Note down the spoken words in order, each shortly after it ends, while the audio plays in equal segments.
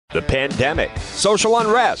the pandemic, social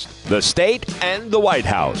unrest, the state, and the White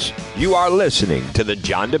House. You are listening to The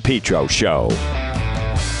John DePetro Show.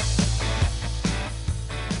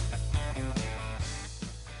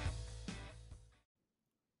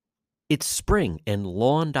 It's spring, and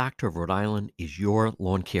Lawn Doctor of Rhode Island is your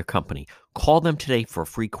lawn care company. Call them today for a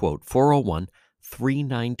free quote,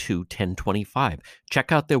 401-392-1025.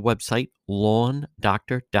 Check out their website,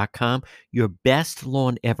 lawndoctor.com. Your best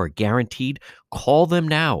lawn ever, guaranteed. Call them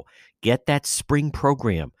now. Get that spring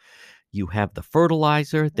program. You have the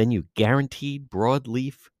fertilizer, then you guaranteed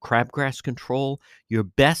broadleaf crabgrass control. Your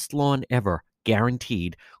best lawn ever,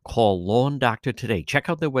 guaranteed. Call Lawn Doctor today. Check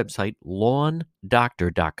out their website,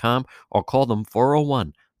 lawndoctor.com, or call them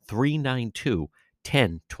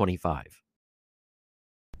 401-392-1025.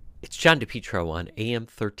 It's John DePetro on AM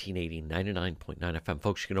 1380, 99.9 FM.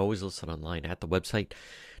 Folks, you can always listen online at the website,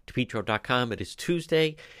 depetro.com. It is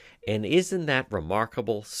Tuesday, and isn't that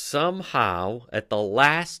remarkable? Somehow, at the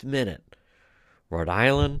last minute, Rhode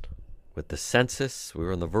Island, with the census, we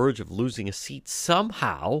were on the verge of losing a seat.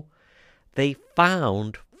 Somehow, they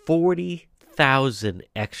found 40,000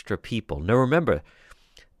 extra people. Now remember,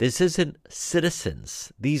 this isn't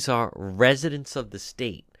citizens. These are residents of the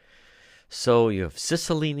state. So you have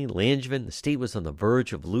Cicilline, Langevin. The state was on the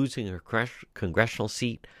verge of losing a congressional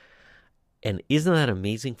seat. And isn't that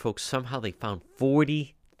amazing, folks? Somehow they found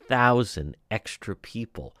 40,000 extra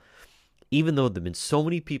people. Even though there have been so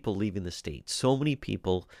many people leaving the state, so many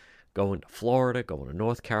people going to Florida, going to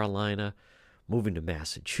North Carolina, moving to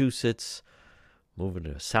Massachusetts, moving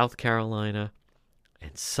to South Carolina,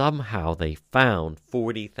 and somehow they found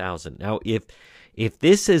 40,000. Now, if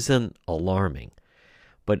this isn't alarming,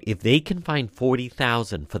 but if they can find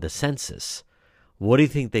 40,000 for the census, what do you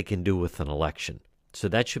think they can do with an election? So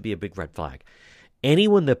that should be a big red flag.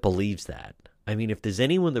 Anyone that believes that, I mean, if there's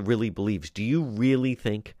anyone that really believes, do you really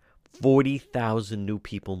think 40,000 new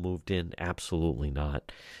people moved in? Absolutely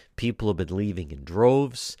not. People have been leaving in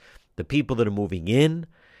droves. The people that are moving in,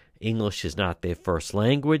 English is not their first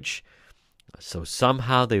language. So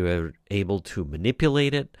somehow they were able to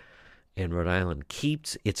manipulate it, and Rhode Island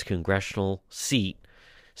keeps its congressional seat.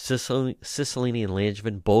 Cicilline and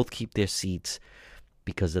Langevin both keep their seats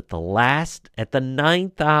because at the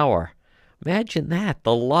ninth hour, imagine that,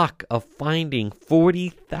 the luck of finding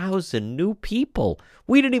 40,000 new people.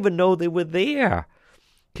 We didn't even know they were there.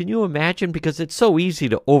 Can you imagine? Because it's so easy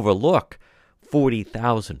to overlook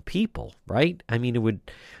 40,000 people, right? I mean,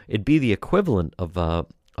 it'd be the equivalent of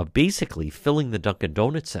basically filling the Dunkin'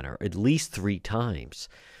 Donuts Center at least 3 times.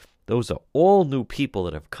 Those are all new people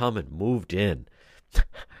that have come and moved in.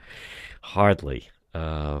 Hardly.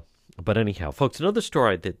 But anyhow, folks, another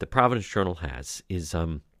story that the Providence Journal has is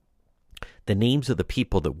the names of the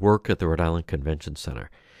people that work at the Rhode Island Convention Center.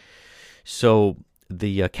 So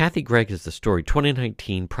the Kathy Gregg is the story,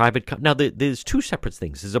 2019 private. Now, there's 2 separate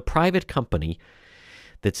things. There's a private company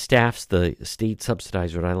that staffs the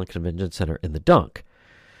state-subsidized Rhode Island Convention Center in the Dunk.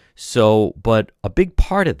 So, but a big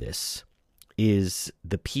part of this is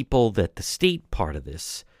the people that the state part of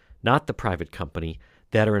this, not the private company,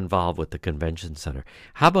 that are involved with the convention center.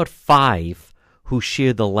 How about 5 who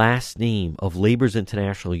share the last name of Labor's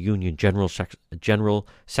International Union General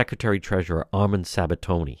Secretary-Treasurer Armand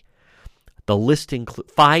Sabatoni? The list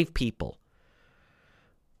includes 5 people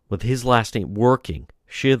with his last name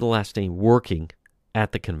share the last name working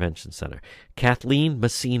at the convention center. Kathleen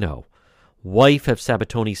Massino, wife of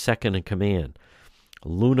Sabatoni's second in command.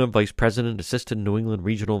 Luna, Vice President, Assistant New England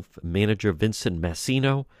Regional Manager Vincent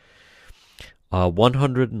Massino.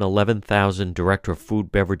 111,000 Director of Food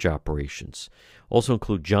Beverage Operations. Also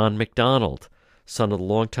include John McDonald, son of the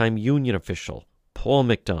longtime union official, Paul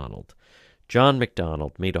McDonald. John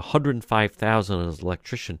McDonald made $105,000 as an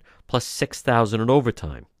electrician, plus $6,000 in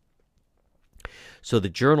overtime. So the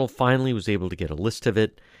Journal finally was able to get a list of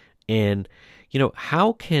it. And,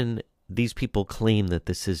 how can these people claim that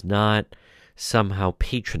this is not somehow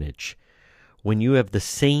patronage when you have the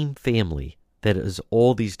same family that is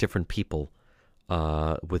all these different people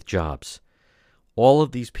with jobs? All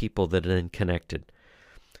of these people that are then connected.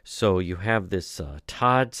 So you have this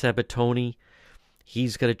Todd Sabatoni.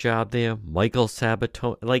 He's got a job there. Michael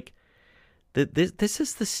Sabatoni. This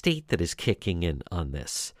is the state that is kicking in on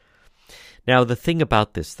this. Now, the thing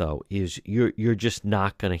about this, though, is you're just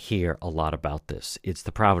not going to hear a lot about this. It's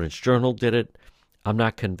the Providence Journal did it. I'm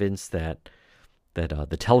not convinced that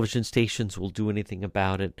the television stations will do anything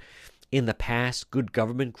about it. In the past, good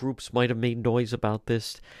government groups might have made noise about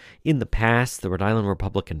this. In the past, the Rhode Island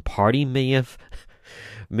Republican Party may have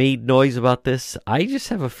made noise about this. I just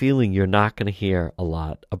have a feeling you're not going to hear a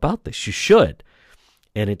lot about this. You should.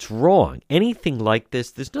 And it's wrong. Anything like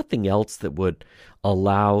this, there's nothing else that would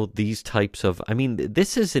allow these types of, I mean,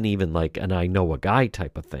 this isn't even like an I know a guy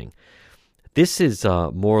type of thing. This is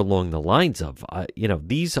more along the lines of,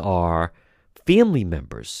 these are family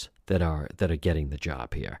members that are getting the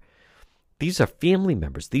job here. These are family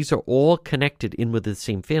members. These are all connected in with the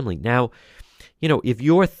same family. Now, if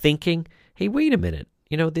you're thinking, hey, wait a minute,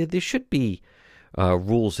 there should be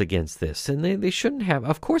rules against this, and they shouldn't have.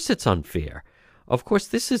 Of course it's unfair. Of course,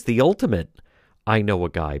 this is the ultimate I know a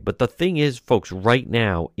guy. But the thing is, folks, right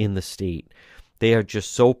now in the state, they are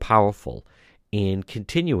just so powerful and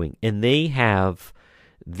continuing. And they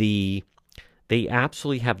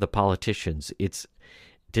absolutely have the politicians. It's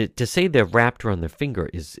to say they're wrapped around their finger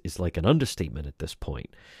is like an understatement at this point.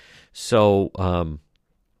 So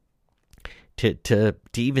to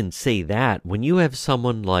even say that, when you have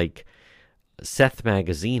someone like Seth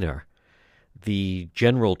Magaziner, the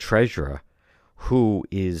general treasurer, who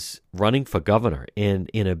is running for governor and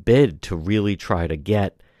in a bid to really try to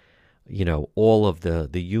get, all of the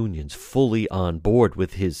unions fully on board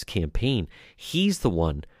with his campaign, he's the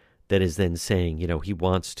one that is then saying, he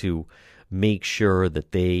wants to make sure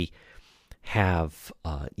that they have,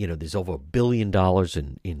 there's over $1 billion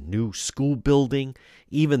in new school building,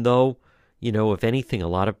 even though, if anything, a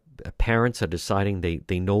lot of parents are deciding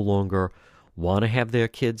they no longer want to have their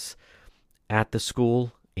kids at the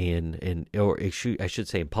school, or I should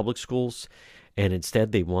say in public schools, and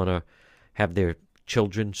instead they want to have their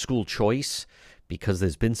children school choice because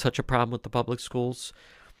there's been such a problem with the public schools.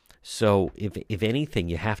 So if anything,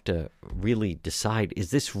 you have to really decide,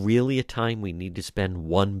 is this really a time we need to spend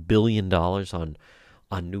 $1 billion on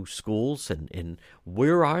new schools? And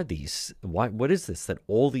where are these? What is this that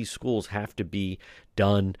all these schools have to be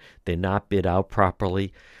done? They're not bid out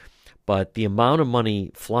properly. But the amount of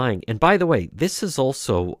money flying, and by the way, this is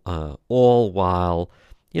also all while,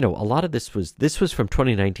 a lot of this was from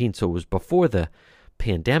 2019, so it was before the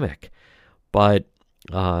pandemic. But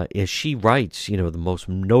as she writes, the most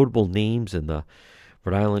notable names in the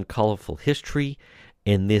Rhode Island colorful history,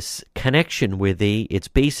 and this connection where it's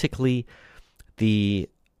basically the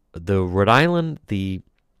Rhode Island, the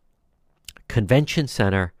convention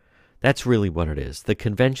center. That's really what it is. The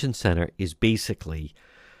convention center is basically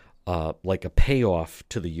like a payoff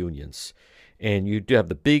to the unions. And you do have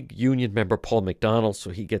the big union member, Paul McDonald,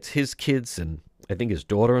 so he gets his kids and I think his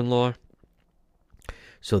daughter-in-law.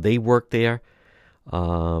 So they work there.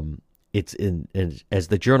 It's as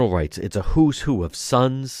the Journal writes, it's a who's who of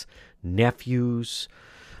sons, nephews,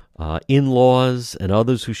 in-laws, and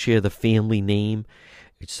others who share the family name.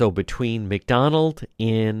 So between McDonald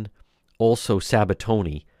and also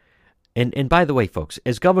Sabatoni, and by the way, folks,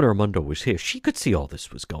 as Governor Raimondo was here, she could see all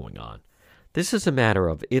this was going on. This is a matter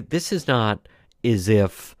of, this is not as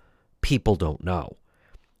if people don't know.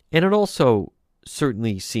 And it also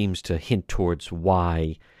certainly seems to hint towards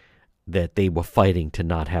why that they were fighting to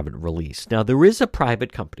not have it released. Now, there is a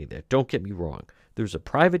private company there. Don't get me wrong. There's a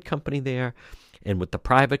private company there, and with the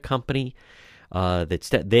private company,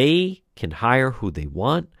 they can hire who they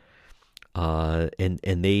want, and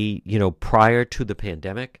they, prior to the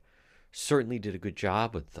pandemic, certainly did a good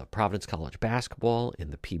job with Providence College basketball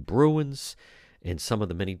and the P. Bruins and some of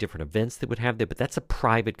the many different events they would have there. But that's a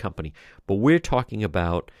private company. But we're talking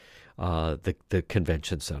about the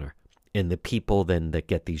convention center and the people then that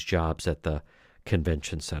get these jobs at the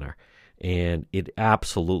convention center. And it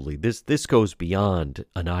absolutely, this goes beyond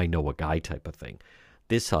an I know a guy type of thing.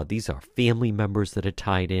 These are family members that are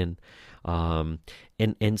tied in. And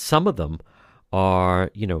some of them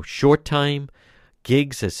are, short time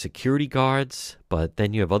gigs as security guards, but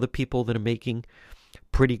then you have other people that are making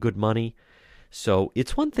pretty good money. So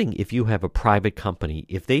it's one thing if you have a private company,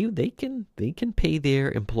 if they can pay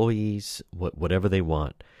their employees whatever they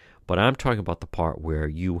want. But I'm talking about the part where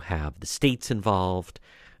you have the states involved,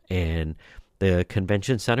 and the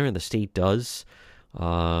convention center and the state does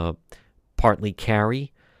partly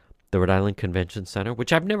carry the Rhode Island Convention Center,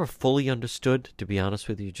 which I've never fully understood, to be honest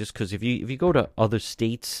with you, just because if you go to other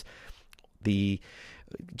states,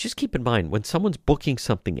 just keep in mind, when someone's booking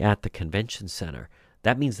something at the convention center,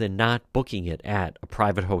 that means they're not booking it at a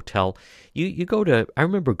private hotel. You go to, I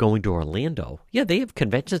remember going to Orlando. Yeah, they have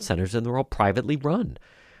convention centers and they're all privately run.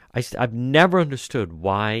 I've never understood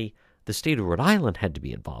why the state of Rhode Island had to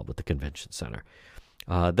be involved with the convention center.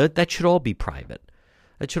 That should all be private.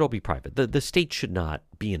 That should all be private. The state should not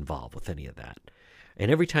be involved with any of that. And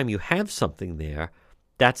every time you have something there,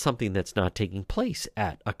 that's something that's not taking place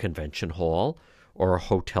at a convention hall or a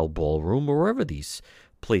hotel ballroom or wherever these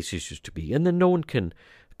places used to be. And then no one can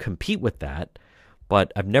compete with that.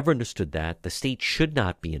 But I've never understood that. The state should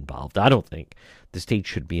not be involved. I don't think the state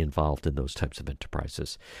should be involved in those types of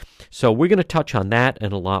enterprises. So we're going to touch on that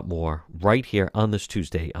and a lot more right here on this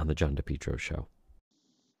Tuesday on the John DePietro Show.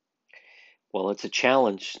 Well, it's a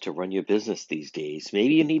challenge to run your business these days.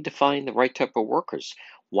 Maybe you need to find the right type of workers.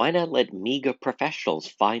 Why not let MEGA Professionals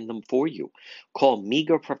find them for you? Call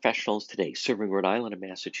MEGA Professionals today, serving Rhode Island and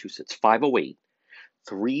Massachusetts,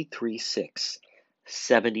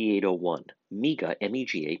 508-336-7801. MEGA,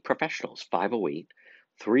 M-E-G-A, Professionals,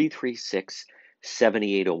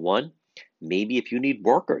 508-336-7801. Maybe if you need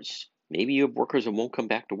workers, maybe you have workers that won't come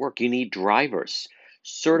back to work. You need drivers,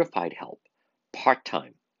 certified help,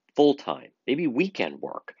 part-time, full-time, maybe weekend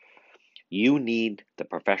work. You need the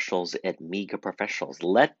professionals at MEGA Professionals.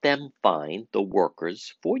 Let them find the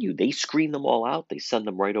workers for you. They screen them all out. They send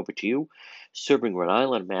them right over to you. Serving Rhode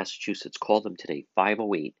Island, Massachusetts. Call them today,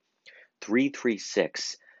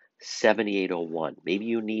 508-336-7801. Maybe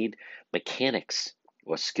you need mechanics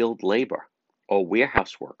or skilled labor or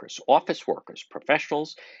warehouse workers, office workers,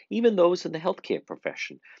 professionals, even those in the healthcare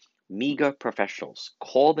profession. MEGA Professionals.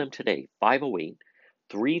 Call them today,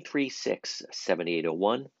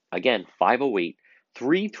 508-336-7801. Again,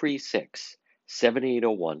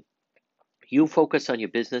 508-336-7801. You focus on your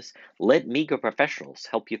business. Let MEGA Professionals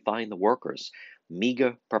help you find the workers.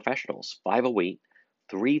 MEGA Professionals,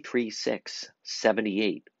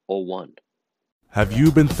 508-336-7801. Have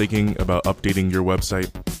you been thinking about updating your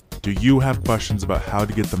website? Do you have questions about how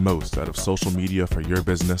to get the most out of social media for your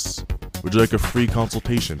business? Would you like a free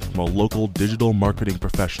consultation from a local digital marketing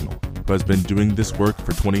professional who has been doing this work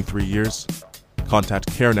for 23 years? Contact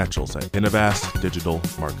Karen Etchels at Innovast Digital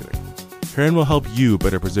Marketing. Karen will help you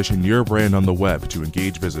better position your brand on the web to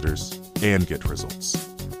engage visitors and get results.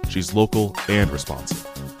 She's local and responsive.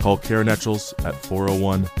 Call Karen Etchels at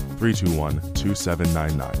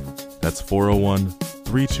 401-321-2799. That's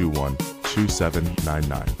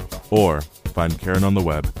 401-321-2799. Or find Karen on the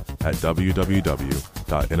web at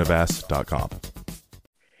www.innovast.com.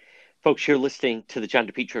 Folks, you're listening to the John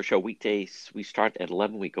DePietro Show weekdays. We start at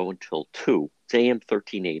 11. We go until 2. It's AM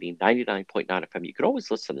 1380, 99.9 FM. You can always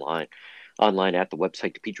listen online at the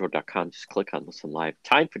website, DePietro.com. Just click on Listen Live.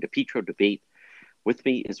 Time for DePietro Debate. With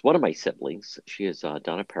me is one of my siblings. She is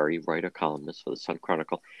Donna Perry, writer, columnist for the Sun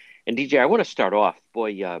Chronicle. And DJ, I want to start off.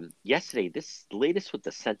 Yesterday, this latest with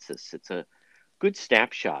the census, it's a good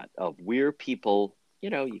snapshot of where people,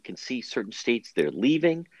 you can see certain states they're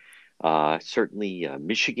leaving. Certainly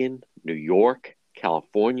Michigan, New York,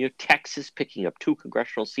 California, Texas picking up 2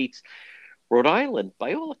 congressional seats. Rhode Island,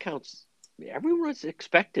 by all accounts, everyone was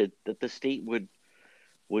expected that the state would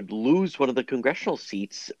lose one of the congressional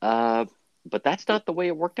seats, but that's not the way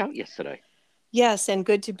it worked out yesterday. Yes, and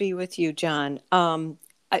good to be with you, John.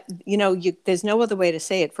 There's no other way to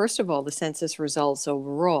say it. First of all, the census results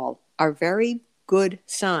overall are very good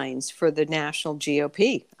signs for the national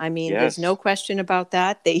GOP. I mean, There's no question about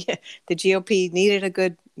that. The GOP needed a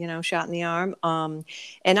good, shot in the arm.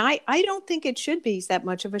 And I don't think it should be that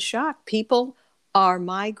much of a shock. People are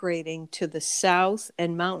migrating to the South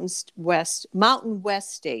and Mountain West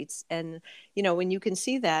states. And, when you can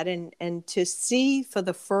see that and to see for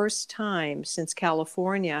the first time since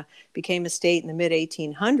California became a state in the mid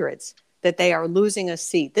 1800s that they are losing a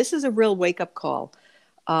seat. This is a real wake up call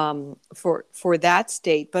for that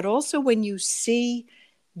state. But also when you see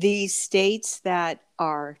these states that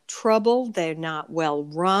are troubled, they're not well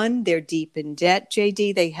run, they're deep in debt,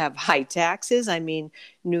 JD, they have high taxes. I mean,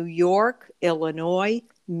 New York, Illinois,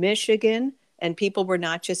 Michigan, and people were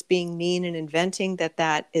not just being mean and inventing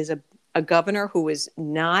that is a governor who is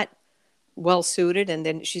not well suited, and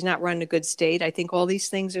then she's not running a good state. I think all these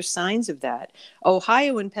things are signs of that.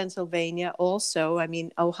 Ohio and Pennsylvania also. I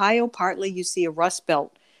mean, Ohio, partly you see a Rust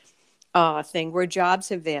Belt thing where jobs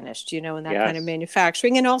have vanished, and that kind of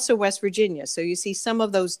manufacturing, and also West Virginia. So you see some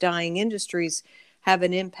of those dying industries have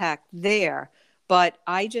an impact there. But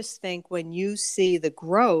I just think when you see the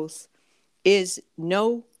growth is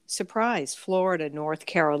no surprise, Florida, North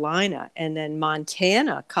Carolina, and then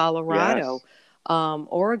Montana, Colorado,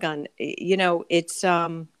 Oregon, it's,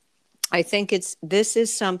 I think this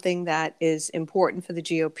is something that is important for the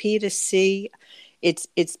GOP to see.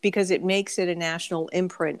 It's because it makes it a national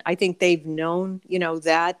imprint. I think they've known,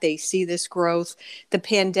 that they see this growth. The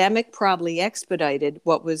pandemic probably expedited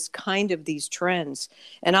what was kind of these trends.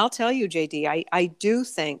 And I'll tell you, JD, I do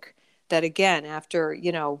think that, again, after,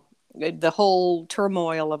 the whole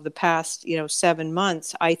turmoil of the past, 7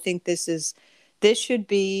 months, I think this should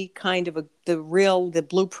be kind of the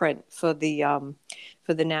blueprint for the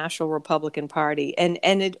National Republican Party. And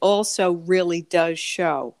it also really does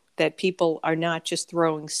show that people are not just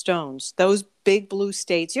throwing stones. Those big blue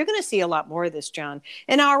states, you're going to see a lot more of this, John.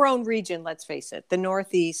 In our own region, let's face it, the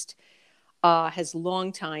Northeast has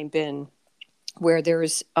long time been where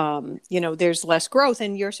there's, there's less growth.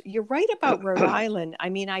 And you're right about Rhode Island. I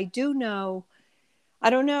mean, I don't know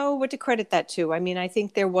what to credit that to. I mean, I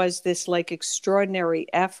think there was this like extraordinary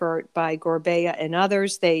effort by Gorbea and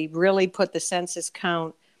others. They really put the census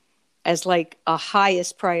count as like a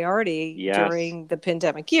highest priority during the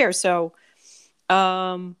pandemic year. So,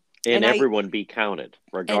 and everyone be counted,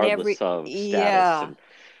 regardless of status and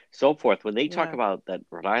so forth. When they talk about that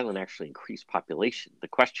Rhode Island actually increased population, the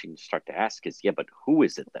question you start to ask is, but who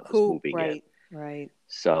is it that was moving in? Right.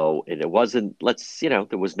 So it wasn't,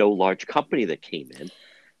 there was no large company that came in.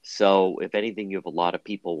 So if anything, you have a lot of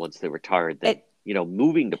people once they retired that,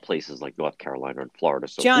 moving to places like North Carolina and Florida.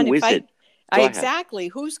 So John, who is it? Exactly.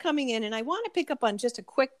 Who's coming in? And I want to pick up on just a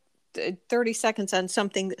quick 30 seconds on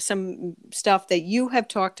some stuff that you have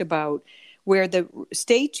talked about where the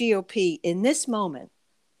state GOP in this moment,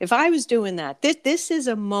 if I was doing that, this is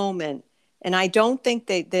a moment, and I don't think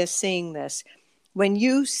they're seeing this, when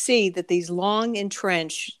you see that these long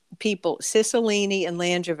entrenched people, Cicilline and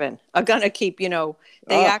Langevin, are going to keep,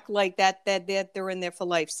 they act like that they're in there for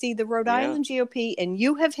life. See, the Rhode Island GOP, and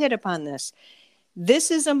you have hit upon this,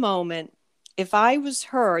 this is a moment. If I was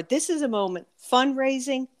her, this is a moment,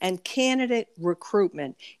 fundraising and candidate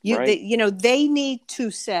recruitment. They need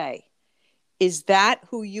to say, is that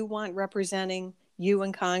who you want representing you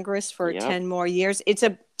in Congress for 10 more years? This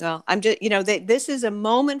is a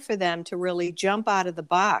moment for them to really jump out of the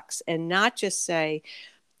box and not just say,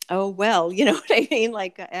 oh, well, you know what I mean?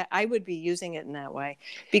 Like I would be using it in that way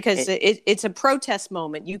because it's a protest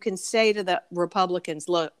moment. You can say to the Republicans,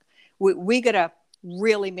 look, we got to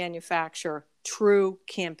really manufacture true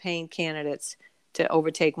campaign candidates to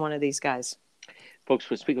overtake one of these guys. Folks,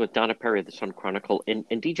 we're speaking with Donna Perry of the Sun Chronicle. And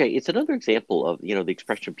DJ, it's another example of, the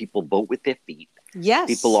expression people vote with their feet. Yes.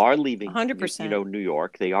 People are leaving, 100%. New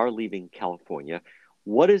York. They are leaving California.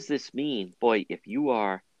 What does this mean? Boy, if you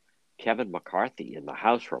are Kevin McCarthy in the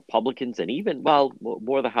House Republicans and even,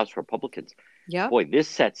 more the House Republicans, boy, this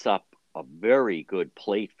sets up a very good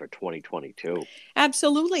plate for 2022.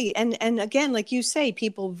 Absolutely. And again, like you say,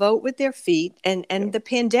 people vote with their feet and the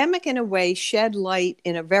pandemic in a way shed light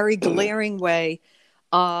in a very glaring way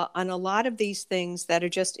on a lot of these things that are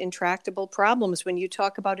just intractable problems. When you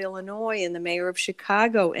talk about Illinois and the mayor of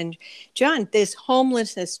Chicago and John, this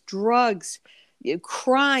homelessness, drugs,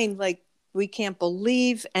 crime, like we can't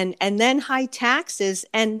believe, and then high taxes.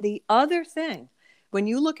 And the other thing, when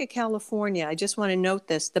you look at California, I just want to note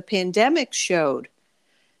this, the pandemic showed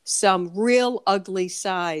some real ugly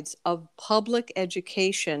sides of public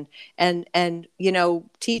education and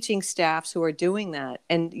teaching staffs who are doing that.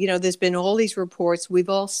 And, there's been all these reports, we've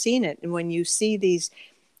all seen it. And when you see these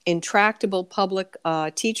intractable public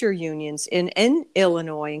teacher unions in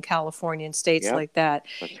Illinois and California and states like that.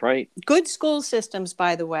 That's right. Good school systems,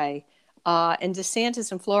 by the way. And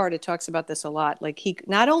DeSantis in Florida talks about this a lot. Like he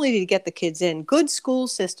not only did he get the kids in, good school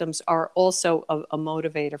systems are also a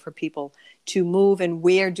motivator for people to move, and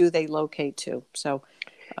where do they locate to? So,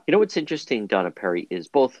 what's interesting, Donna Perry, is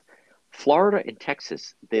both Florida and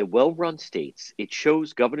Texas, they're well-run states. It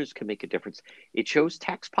shows governors can make a difference. It shows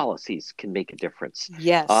tax policies can make a difference.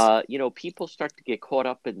 Yes. People start to get caught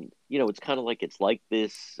up in, it's kind of like it's like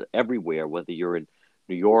this everywhere, whether you're in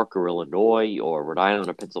New York or Illinois or Rhode Island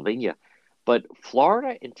or Pennsylvania. But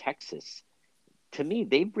Florida and Texas, to me,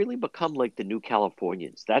 they've really become like the new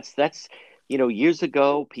Californians. That's years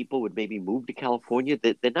ago, people would maybe move to California.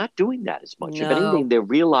 They're not doing that as much. No. If anything, they're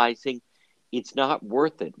realizing it's not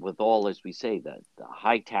worth it with all, as we say, the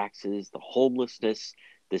high taxes, the homelessness,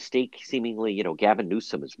 the state seemingly, Gavin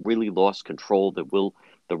Newsom has really lost control.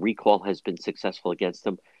 The recall has been successful against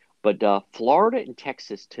them. But Florida and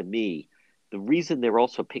Texas, to me, the reason they're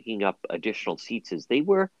also picking up additional seats is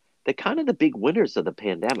they're kind of the big winners of the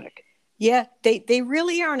pandemic. Yeah, they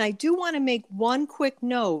really are. And I do want to make one quick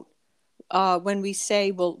note when we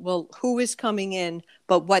say, well, who is coming in,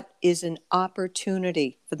 but what is an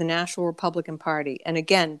opportunity for the National Republican Party? And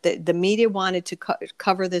again, the media wanted to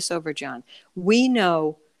cover this over, John. We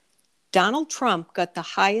know Donald Trump got the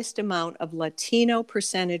highest amount of Latino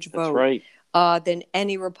percentage vote. That's right. Than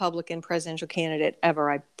any Republican presidential candidate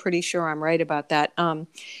ever. I'm pretty sure I'm right about that.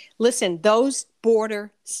 Listen, those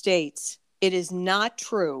border states, it is not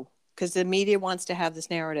true because the media wants to have this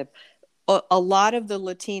narrative. A lot of the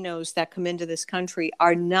Latinos that come into this country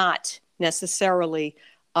are not necessarily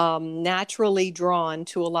naturally drawn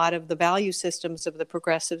to a lot of the value systems of the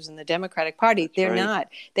progressives and the Democratic Party. They're not.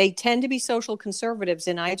 They tend to be social conservatives.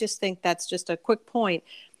 And I just think that's just a quick point.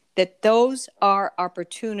 that those are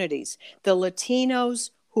opportunities. The Latinos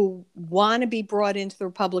who want to be brought into the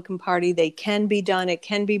Republican Party, they can be done. It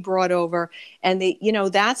can be brought over. And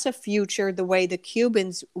that's a future. The way the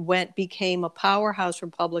Cubans became a powerhouse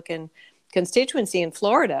Republican constituency in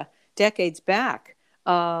Florida decades back.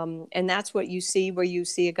 And that's what you see, where you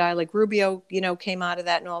see a guy like Rubio, came out of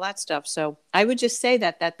that and all that stuff. So I would just say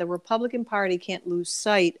that the Republican Party can't lose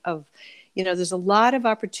sight of, there's a lot of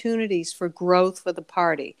opportunities for growth for the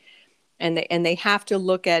party. And they have to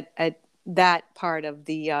look at that part of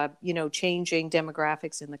the, changing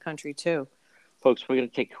demographics in the country too. Folks, we're going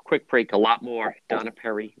to take a quick break. A lot more. Donna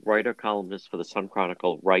Perry, writer, columnist for the Sun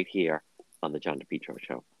Chronicle, right here on the John DePetro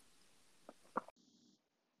Show.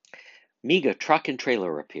 MEGA Truck and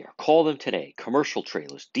Trailer Repair. Call them today. Commercial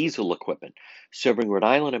trailers, diesel equipment, serving Rhode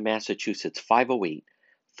Island and Massachusetts.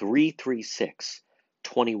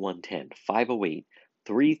 508-336-2110.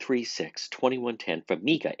 508-336-2110 for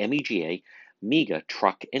MEGA, MEGA, MEGA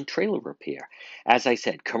Truck and Trailer Repair. As I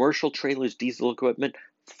said, commercial trailers, diesel equipment,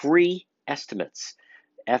 free estimates,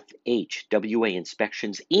 FHWA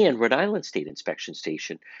inspections, and Rhode Island State Inspection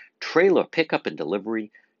Station, trailer pickup and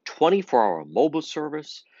delivery, 24-hour mobile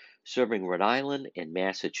service, serving Rhode Island and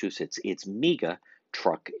Massachusetts. It's MEGA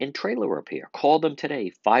Truck and Trailer Repair. Call them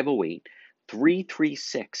today,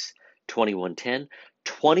 508-336-2110,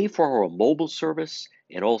 24-hour mobile service,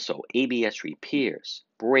 and also ABS repairs,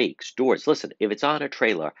 brakes, doors. Listen, if it's on a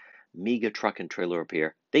trailer, MEGA Truck and Trailer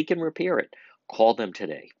Repair, they can repair it. Call them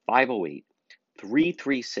today,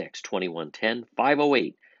 508-336-2110,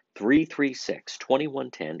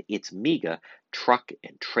 508-336-2110. It's MEGA Truck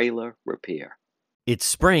and Trailer Repair. It's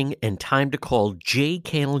spring and time to call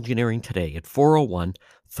JK Engineering today at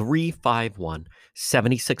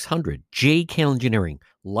 401-351-7600. JK Engineering,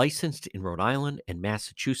 licensed in Rhode Island and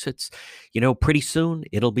Massachusetts. Pretty soon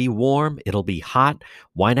it'll be warm, it'll be hot.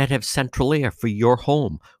 Why not have central air for your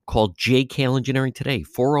home? Call JK Engineering today,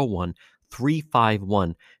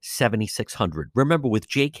 401-351-7600. Remember, with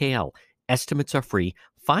JKL, estimates are free.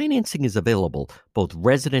 Financing is available, both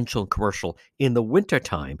residential and commercial. In the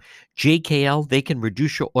wintertime, JKL, they can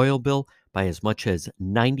reduce your oil bill by as much as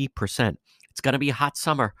 90%. It's going to be a hot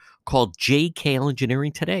summer. Call JKL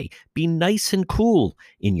Engineering today. Be nice and cool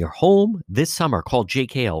in your home this summer. Call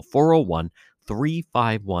JKL,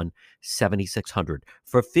 401-351-7600.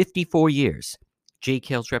 For 54 years,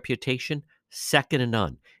 JKL's reputation, second to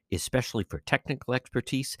none, especially for technical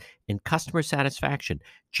expertise and customer satisfaction.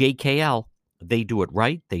 JKL, they do it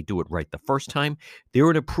right. They do it right the first time.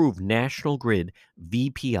 They're an approved National Grid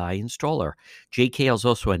VPI installer. JKL is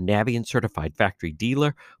also a Navient certified factory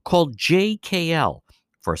dealer. Call JKL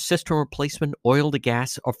for a system replacement, oil to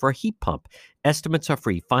gas, or for a heat pump. Estimates are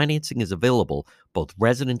free. Financing is available, both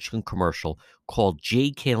residential and commercial. Call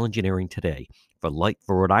JKL Engineering today. For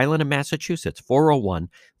Rhode Island and Massachusetts,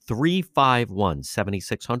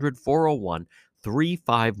 401-351-7600,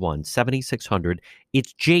 401-351-7600.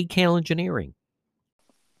 It's JKL Engineering.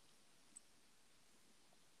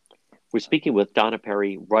 We're speaking with Donna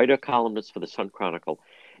Perry, writer, columnist for the Sun Chronicle.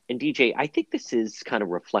 And DJ, I think this is kind of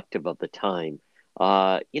reflective of the time.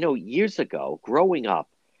 Years ago, growing up,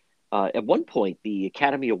 at one point, the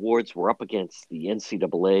Academy Awards were up against the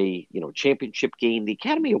NCAA, championship game. The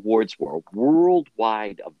Academy Awards were a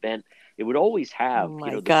worldwide event. It would always have,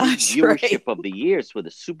 the viewership of the years with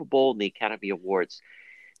the Super Bowl and the Academy Awards.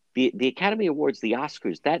 The Academy Awards, the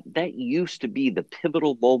Oscars, that used to be the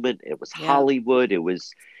pivotal moment. It was Hollywood. It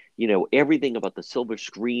was, everything about the silver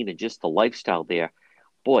screen and just the lifestyle there.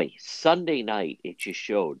 Boy, Sunday night, it just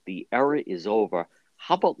showed the era is over.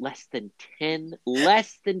 How about less than 10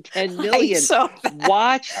 million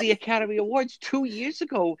watch the Academy Awards? 2 years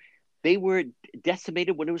ago, they were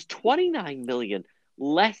decimated when it was 29 million,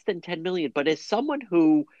 less than 10 million. But as someone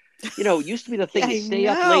who, used to be the thing to stay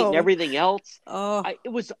up late and everything else,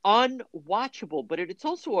 it was unwatchable. But it's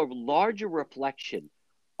also a larger reflection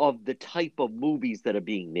of the type of movies that are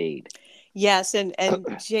being made. Yes, and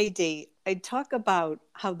JD, I talk about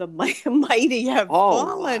how the mighty have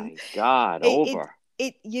fallen. Oh my God, over.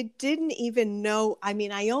 You didn't even know. I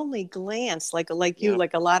mean, I only glanced like you,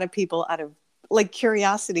 like a lot of people, out of like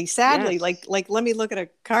curiosity. Sadly, like let me look at a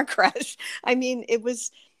car crash. I mean, it was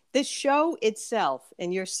the show itself,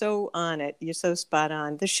 and you're so on it. You're so spot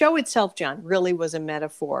on. The show itself, John, really was a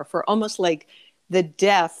metaphor for almost like the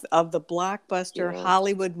death of the blockbuster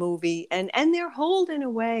Hollywood movie and their hold in a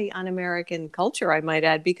way on American culture, I might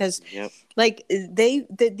add, because like the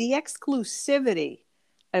exclusivity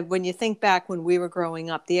of, when you think back when we were growing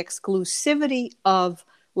up, the exclusivity of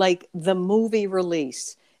like the movie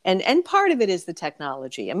release and part of it is the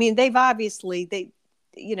technology. I mean, they've obviously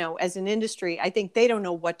as an industry, I think they don't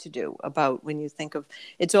know what to do about when you think of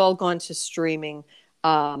it's all gone to streaming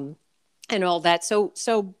and all that. So,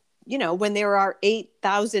 when there are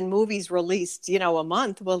 8,000 movies released, a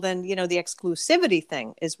month, well, then, the exclusivity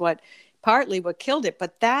thing is partly what killed it.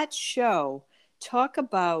 But that show, talk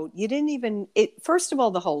about, first of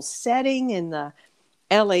all, the whole setting in the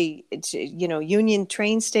LA, Union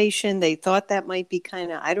train station, they thought that might be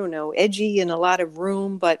kind of, I don't know, edgy and a lot of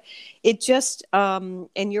room, but it just, and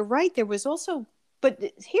you're right, there was also, but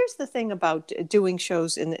here's the thing about doing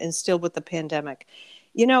shows and still with the pandemic,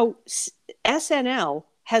 SNL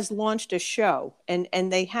has launched a show and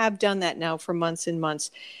they have done that now for months and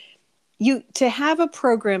months. To have a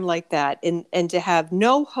program like that and to have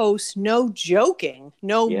no host, no joking,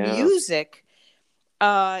 no music,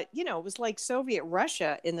 it was like Soviet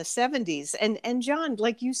Russia in the 70s. And John,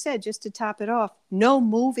 like you said, just to top it off, no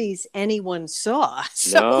movies anyone saw.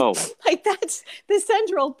 So that's the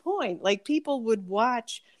central point. Like people would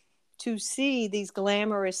watch to see these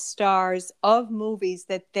glamorous stars of movies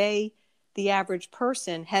that the average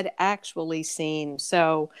person had actually seen.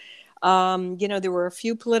 So, there were a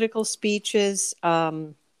few political speeches.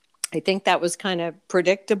 I think that was kind of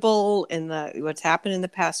predictable in what's happened in the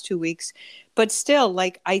past 2 weeks. But still,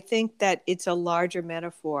 I think that it's a larger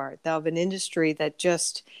metaphor of an industry that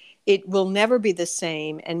just, it will never be the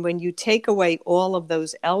same. And when you take away all of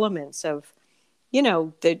those elements of,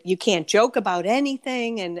 that you can't joke about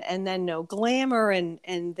anything and then no glamour and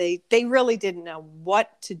they really didn't know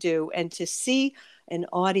what to do. And to see an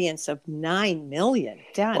audience of 9 million,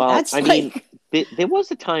 Dan, that's there was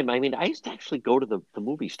a time, I used to actually go to the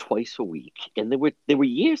movies twice a week. And there were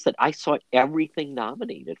years that I saw everything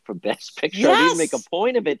nominated for Best Picture. Yes. I didn't make a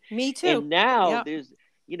point of it. Me too. And now there's,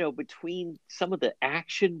 between some of the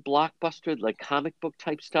action blockbuster, like comic book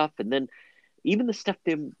type stuff, and then even the stuff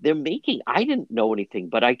they're making, I didn't know anything,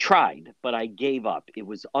 but I tried, but I gave up. It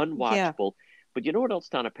was unwatchable. Yeah. But you know what else,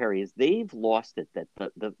 Donna Perry, is they've lost it, that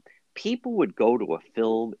the people would go to a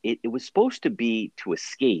film. It was supposed to be to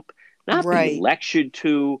escape, not be lectured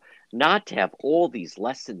to, not to have all these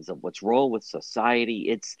lessons of what's wrong with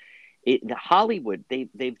society. Hollywood,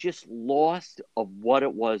 they've just lost of what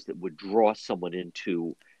it was that would draw someone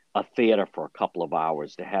into a theater for a couple of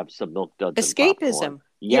hours to have some Milk Duds. Escapism.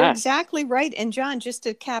 Yes. You're exactly right. And John, just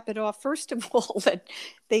to cap it off, first of all, that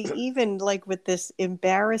they even with this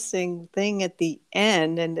embarrassing thing at the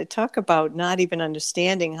end, and to talk about not even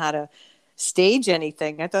understanding how to stage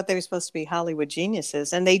anything. I thought they were supposed to be Hollywood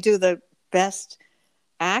geniuses, and they do the best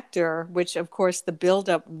actor, which of course the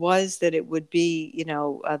buildup was that it would be,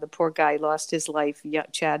 the poor guy lost his life,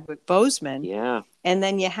 Chadwick Boseman. Yeah. And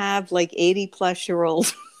then you have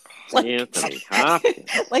 80-plus-year-old Anthony Hopkins.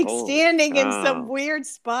 Standing in some weird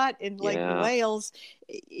spot in Wales,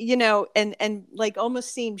 and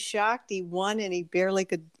almost seemed shocked he won and he barely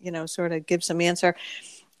could, sort of give some answer.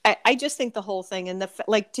 I just think the whole thing, and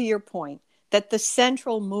to your point, that the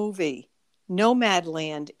central movie,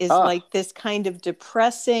 Nomadland, is this kind of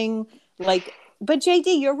depressing, but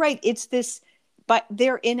JD, you're right. It's this, but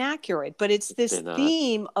they're inaccurate, but it's this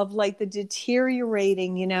theme of the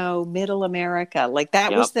deteriorating, middle America.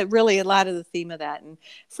 That was really a lot of the theme of that. And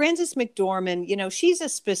Frances McDormand, she's a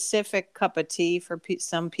specific cup of tea for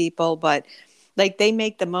some people, but they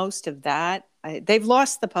make the most of that. They've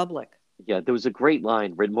lost the public. Yeah, there was a great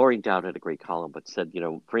line. Maureen Dowd had a great column, but said,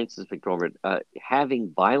 Frances McDormand,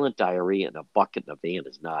 having violent diarrhea in a bucket in a van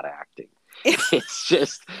is not acting. It's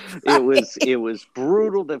just, it was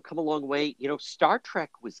brutal. They've come a long way. Star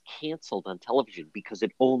Trek was canceled on television because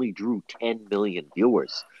it only drew 10 million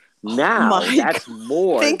viewers. Now that's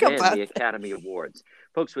more than the Academy Awards.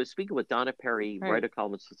 Folks, we're speaking with Donna Perry, writer,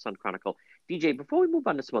 columnist for Sun Chronicle. DJ, before we move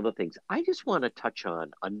on to some other things, I just want to touch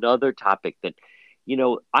on another topic that,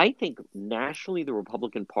 I think nationally the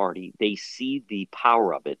Republican Party, they see the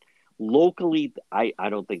power of it. Locally, I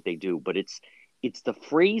don't think they do, but it's the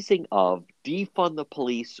phrasing of defund the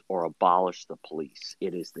police or abolish the police.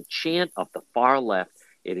 It is the chant of the far left.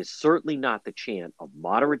 It is certainly not the chant of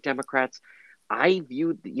moderate Democrats. I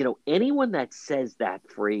view, anyone that says that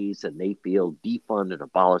phrase and they feel defund and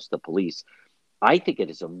abolish the police, I think it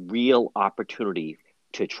is a real opportunity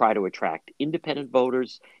to try to attract independent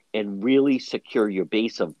voters and really secure your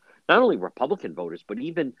base of not only Republican voters, but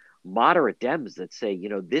even moderate Dems that say,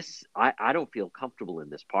 I don't feel comfortable in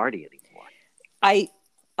this party anymore. I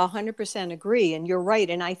 100% agree. And you're right.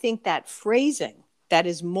 And I think that phrasing that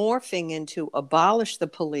is morphing into abolish the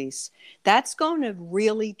police, that's going to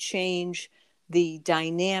really change the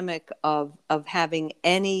dynamic of having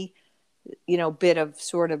any bit of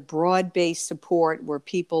sort of broad-based support where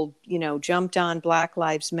people, jumped on Black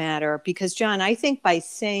Lives Matter. Because, John, I think by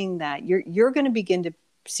saying that, you're going to begin to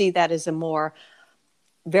see that as a more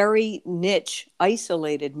very niche,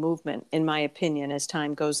 isolated movement, in my opinion, as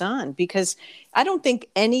time goes on. Because I don't think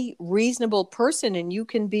any reasonable person, and you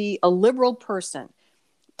can be a liberal person,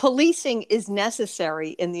 policing is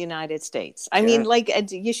necessary in the United States. I mean,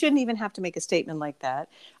 you shouldn't even have to make a statement like that.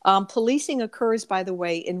 Policing occurs, by the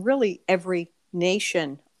way, in really every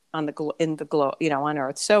nation on the globe, on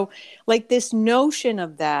Earth. So, like, this notion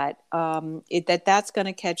of that, that's going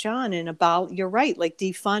to catch on, and you're right. Like,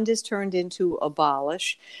 defund is turned into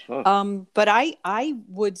abolish. But I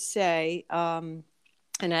would say, and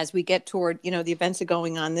as we get toward, the events that are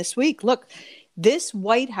going on this week, look, this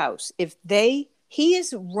White House, he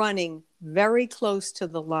is running very close to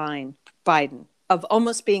the line, Biden, of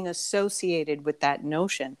almost being associated with that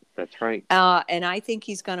notion. That's right. And I think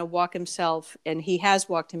he's going to walk himself, and he has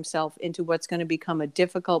walked himself, into what's going to become a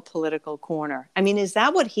difficult political corner. I mean, is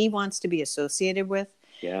that what he wants to be associated with?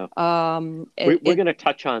 Yeah. We're going to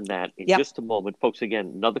touch on that in just a moment. Folks,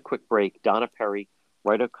 again, another quick break. Donna Perry,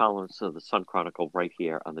 writer columnist of the Sun Chronicle, right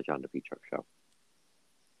here on the John DePetro Show.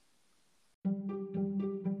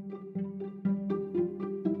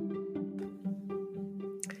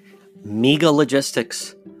 MEGA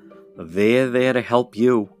Logistics. They're there to help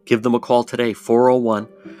you. Give them a call today,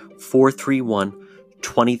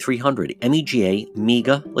 401-431-2300. MEGA,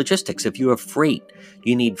 MEGA Logistics. If you have freight,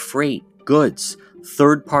 you need freight, goods,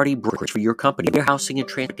 third-party brokerage for your company, warehousing and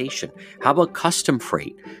transportation. How about custom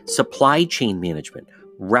freight, supply chain management,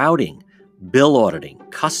 routing, bill auditing,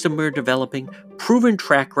 customer developing, proven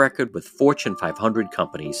track record with Fortune 500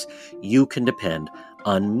 companies? You can depend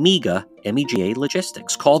on MEGA, MEGA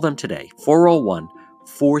Logistics. Call them today,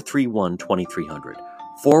 401-431-2300.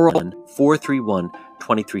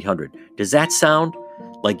 401-431-2300. Does that sound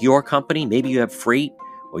like your company? Maybe you have freight,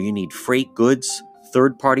 or you need freight, goods,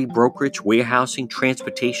 third-party brokerage, warehousing,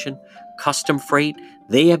 transportation, custom freight.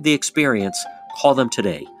 They have the experience. Call them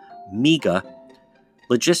today. MEGA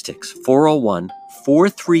Logistics,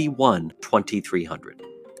 401-431-2300.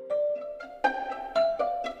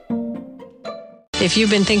 If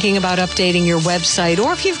you've been thinking about updating your website,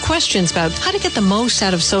 or if you have questions about how to get the most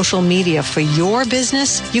out of social media for your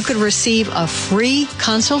business, you could receive a free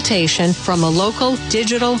consultation from a local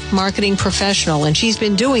digital marketing professional, and she's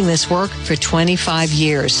been doing this work for 25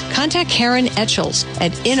 years. Contact Karen Etchels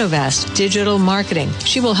at Innovast Digital Marketing.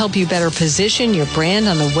 She will help you better position your brand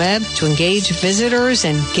on the web to engage visitors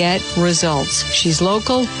and get results. She's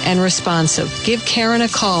local and responsive. Give Karen a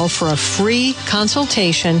call for a free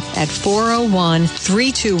consultation at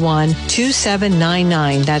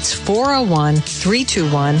 401-321-2799. That's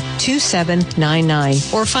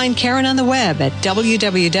 401-321-2799. Or find Karen on the web at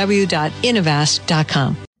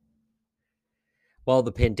www.innovast.com. While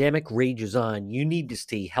the pandemic rages on, you need to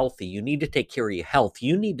stay healthy. You need to take care of your health.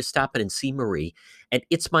 You need to stop in and see Marie at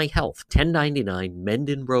It's My Health, 1099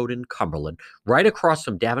 Menden Road in Cumberland, right across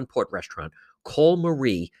from Davenport Restaurant. Call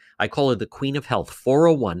Marie. I call her the Queen of Health,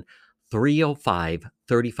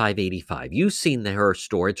 401-305-3585. You've seen her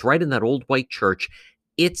store. It's right in that old white church.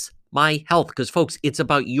 It's My Health, because, folks, it's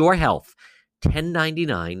about your health.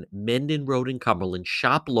 1099 Menden Road in Cumberland.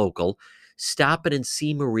 Shop local. Stop it and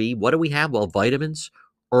see Marie. What do we have? Well, vitamins,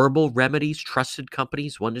 herbal remedies, trusted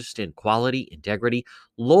companies who understand quality, integrity,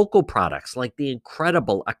 local products like the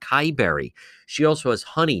incredible acai berry. She also has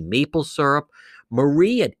honey, maple syrup.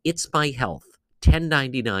 Marie at It's My Health,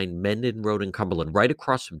 1099 Menden Road in Cumberland, right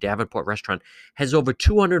across from Davenport Restaurant, has over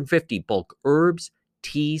 250 bulk herbs,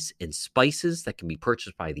 teas, and spices that can be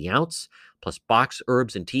purchased by the ounce, plus box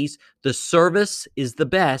herbs and teas. The service is the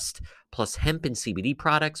best, plus hemp and CBD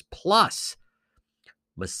products, plus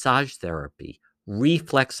massage therapy,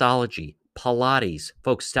 reflexology, Pilates.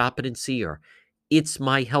 Folks, stop it and see her. It's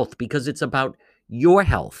My Health, because it's about your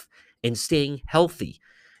health and staying healthy.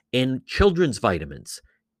 And children's vitamins,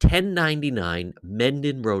 1099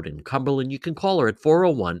 Menden Road in Cumberland. You can call her at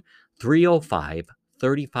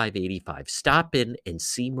 401-305-3585. Stop in and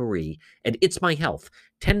see Marie. And It's My Health,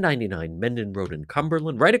 1099 Menden Road in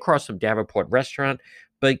Cumberland, right across from Davenport Restaurant.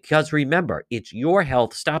 Because remember, it's your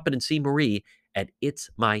health. Stop in and see Marie at It's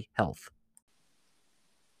My Health.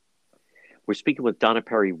 We're speaking with Donna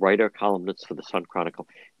Perry, writer, columnist for the Sun Chronicle.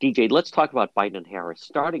 DJ, let's talk about Biden and Harris.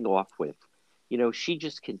 Starting off with, she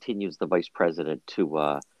just continues, the vice president,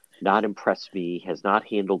 to not impress me, has not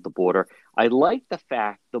handled the border. I like the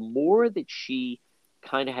fact the more that she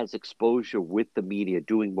kind of has exposure with the media,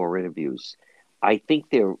 doing more interviews, I think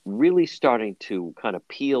they're really starting to kind of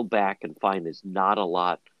peel back and find there's not a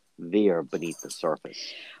lot there beneath the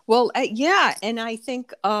surface. Well, yeah. And I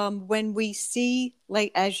think when we see,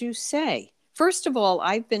 like, as you say, first of all,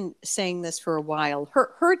 I've been saying this for a while,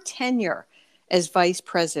 her tenure as vice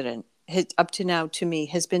president up to now, to me,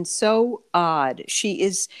 has been so odd.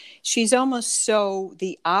 She's almost so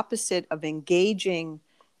the opposite of engaging,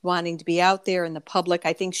 wanting to be out there in the public.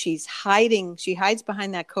 I think she hides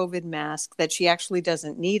behind that COVID mask that she actually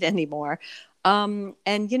doesn't need anymore. And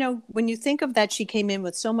when you think of that, she came in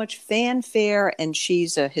with so much fanfare, and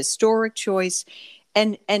she's a historic choice,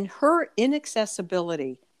 and her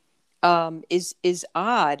inaccessibility is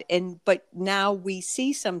odd. But now we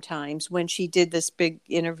see sometimes when she did this big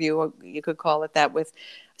interview, you could call it that, with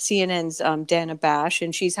CNN's Dana Bash,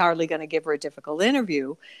 and she's hardly going to give her a difficult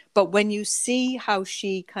interview. But when you see how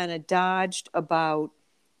she kind of dodged about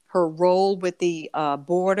her role with the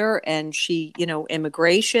border, and she,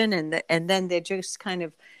 immigration, and then they're just kind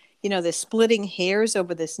of, they're splitting hairs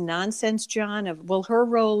over this nonsense, John, of, well, her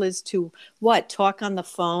role is to talk on the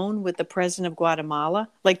phone with the president of Guatemala,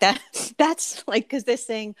 like that. That's like, because they're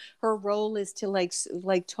saying her role is to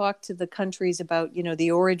like talk to the countries about,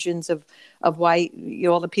 the origins of why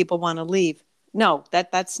all the people want to leave. No,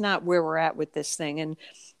 that's not where we're at with this thing. And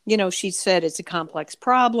she said it's a complex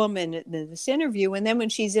problem in this interview. And then when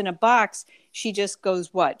she's in a box, she just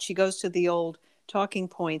goes She goes to the old talking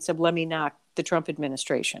points of, let me knock the Trump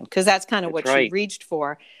administration, because that's kind of what she reached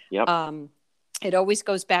for. Yep. It always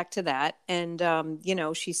goes back to that. And,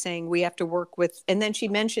 she's saying we have to work with, and then she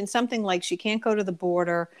mentioned something like she can't go to the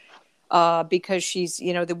border because she's,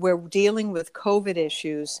 that we're dealing with COVID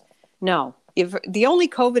issues. No, if the only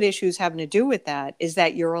COVID issues having to do with that is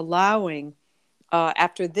that you're allowing,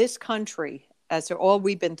 after this country, as all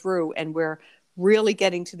we've been through, and we're really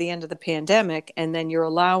getting to the end of the pandemic, and then you're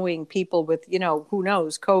allowing people with, who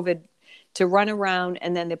knows, COVID to run around,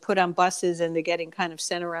 and then they're put on buses and they're getting kind of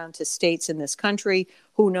sent around to states in this country.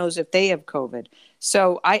 Who knows if they have COVID?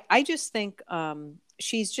 So I just think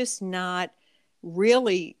she's just not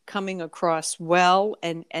really coming across well.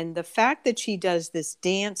 And the fact that she does this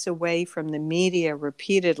dance away from the media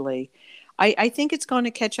repeatedly, I think it's going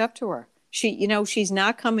to catch up to her. She's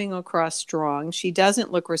not coming across strong. She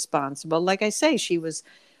doesn't look responsible. Like I say, she was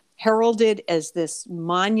heralded as this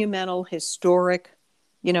monumental, historic,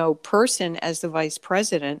 person as the vice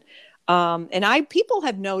president. And people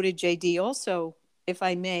have noted, JD, also, if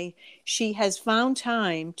I may, she has found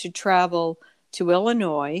time to travel to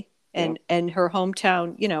Illinois and her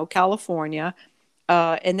hometown, California.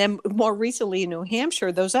 And then more recently in New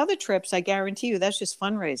Hampshire. Those other trips, I guarantee you, that's just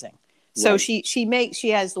fundraising. So she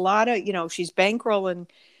has a lot of, she's bankrolling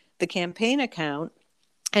the campaign account.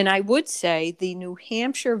 And I would say the New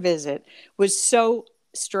Hampshire visit was so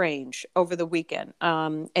strange over the weekend.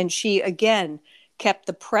 And she, again, kept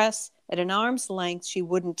the press at an arm's length. She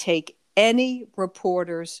wouldn't take any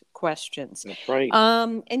reporters' questions. That's right.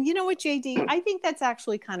 And you know what, JD? I think that's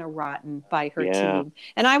actually kind of rotten by her team.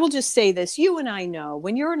 And I will just say this. You and I know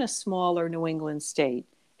when you're in a smaller New England state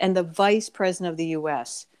and the vice president of the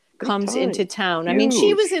U.S. comes into town. Huge. I mean,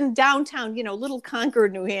 she was in downtown, Little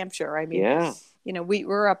Concord, New Hampshire. I mean,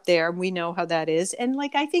 we're up there and we know how that is. And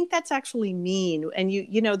I think that's actually mean. And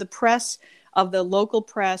the press of the local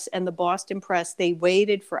press and the Boston press, they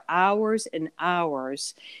waited for hours and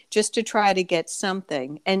hours just to try to get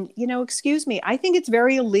something. And, excuse me, I think it's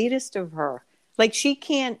very elitist of her. She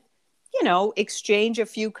can't, exchange a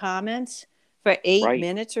few comments for 8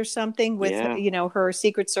 minutes or something with, her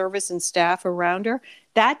Secret Service and staff around her.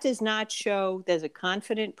 That does not show there's a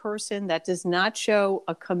confident person. That does not show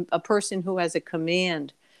a person who has a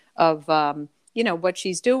command of, what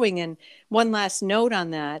she's doing. And one last note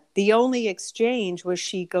on that, the only exchange was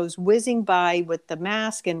she goes whizzing by with the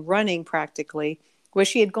mask and running practically, where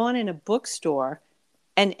she had gone in a bookstore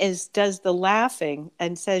and does the laughing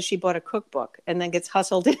and says she bought a cookbook and then gets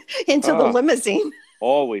hustled into the limousine.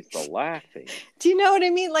 Always the laughing. Do you know what I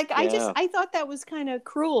mean? I thought that was kind of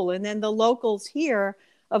cruel. And then the locals here,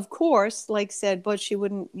 of course, said, but she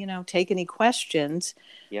wouldn't, take any questions.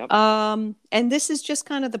 Yep. And this is just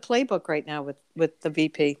kind of the playbook right now with the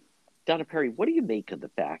VP. Donna Perry, what do you make of the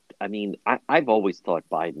fact? I mean, I've always thought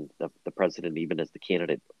Biden, the president, even as the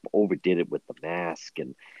candidate, overdid it with the mask.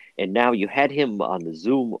 And now you had him on the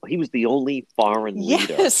Zoom. He was the only foreign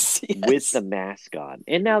leader with the mask on.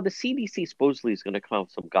 And now the CDC supposedly is going to come out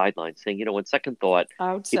with some guidelines saying, on second thought,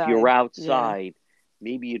 if you're outside,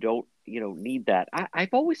 maybe you don't, need that.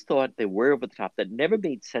 I've always thought they were over the top. That never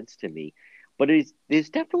made sense to me. But there's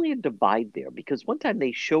definitely a divide there, because one time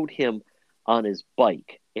they showed him on his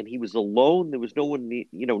bike, and he was alone. There was no one,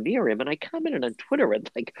 near him. And I commented on Twitter and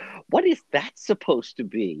like, what is that supposed to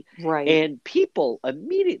be? Right. And people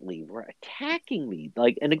immediately were attacking me.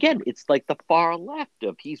 Like, and again, it's like the far left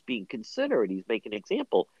of he's being considerate, he's making an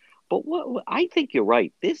example. But what I think you're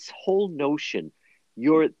right. This whole notion,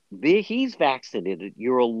 you're there, he's vaccinated,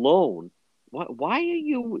 you're alone. Why are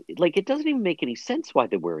you like? It doesn't even make any sense why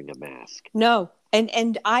they're wearing a mask. No,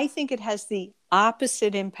 and I think it has the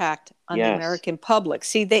opposite impact on the American public.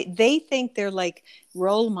 See, they think they're like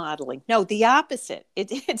role modeling. No, the opposite.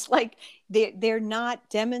 It's like they're not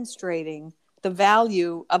demonstrating the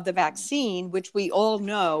value of the vaccine, which we all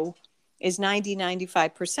know is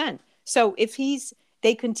 95%. So if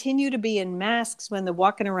they continue to be in masks when they're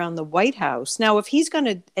walking around the White House. Now, if he's going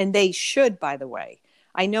to, and they should, by the way,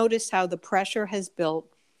 I noticed how the pressure has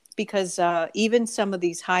built because even some of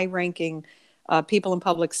these high-ranking people in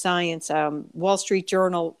public science, Wall Street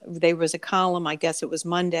Journal, there was a column, I guess it was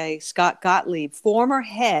Monday, Scott Gottlieb, former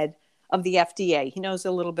head of the FDA. He knows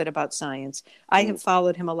a little bit about science. I have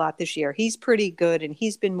followed him a lot this year. He's pretty good, and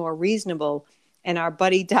he's been more reasonable. And our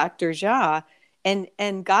buddy, Dr. Jha,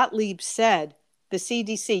 and Gottlieb said, the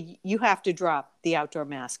CDC, you have to drop the outdoor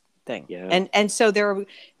mask thing. Yeah. And so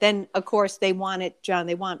then of course they want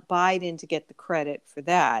Biden to get the credit for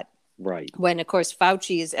that. Right. When of course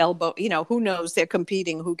Fauci is who knows, they're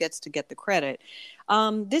competing who gets to get the credit.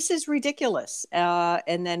 This is ridiculous.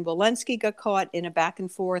 And then Walensky got caught in a back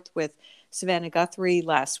and forth with Savannah Guthrie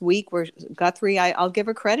last week, where Guthrie, I'll give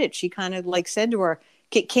her credit. She kind of like said to her,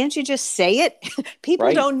 can't you just say it?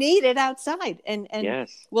 People don't need it outside. And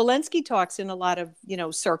yes. Walensky talks in a lot of,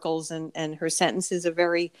 circles, and her sentences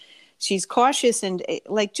are she's cautious and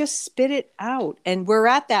like, just spit it out. And we're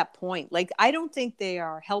at that point. Like, I don't think they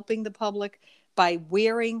are helping the public by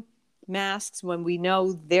wearing masks when we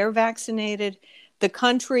know they're vaccinated. The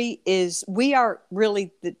country we are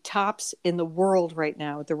really the tops in the world right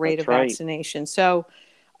now at the rate of vaccination. So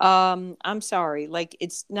I'm sorry, like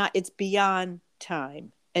it's beyond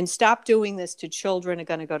time. And stop doing this to children who are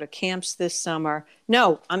going to go to camps this summer.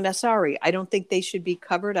 No, I'm sorry. I don't think they should be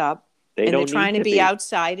covered up. They're trying to be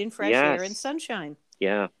outside in fresh air and sunshine.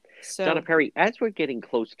 Yeah. So, Donna Perry, as we're getting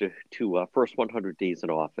close to first 100 days in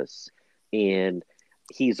office, and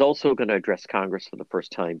he's also going to address Congress for the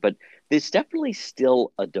first time, but there's definitely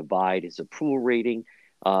still a divide. His approval rating,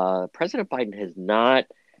 President Biden has not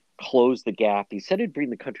closed the gap. He said he'd bring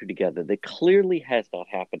the country together. That clearly has not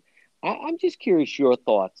happened. I'm just curious your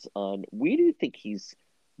thoughts on where do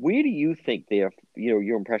you think they're,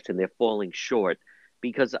 your impression they're falling short?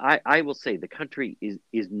 Because I will say the country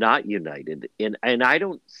is not united, and I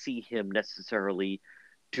don't see him necessarily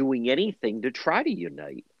doing anything to try to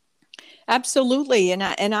unite. Absolutely.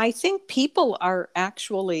 And I think people are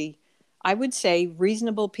actually, I would say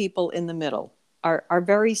reasonable people in the middle are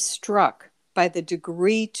very struck by the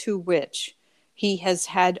degree to which he has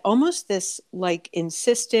had almost this like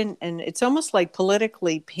insistent, and it's almost like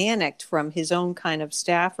politically panicked from his own kind of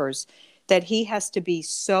staffers, that he has to be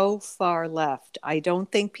so far left. I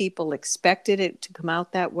don't think people expected it to come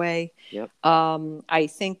out that way. Yep. I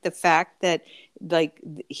think the fact that like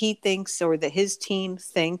he thinks, or that his team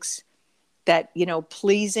thinks, that,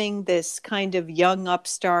 pleasing this kind of young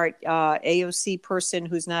upstart AOC person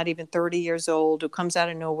who's not even 30 years old, who comes out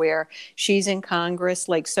of nowhere, she's in Congress,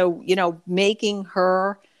 like, so, making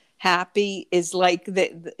her happy is like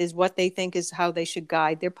is what they think is how they should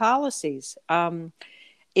guide their policies.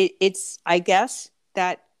 It's I guess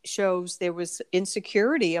that shows there was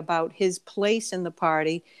insecurity about his place in the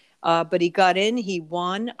party, but he got in, he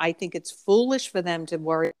won. I think it's foolish for them to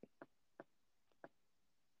worry.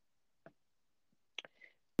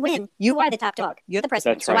 Win. You are the top dog. You're the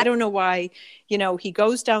president. That's so right. I don't know why, he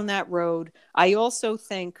goes down that road. I also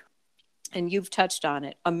think, and you've touched on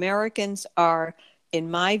it, Americans are, in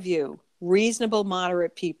my view, reasonable,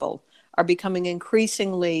 moderate people are becoming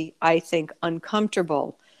increasingly, I think,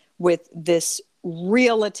 uncomfortable with this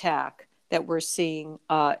real attack that we're seeing,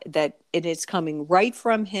 that it is coming right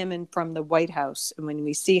from him and from the White House. And when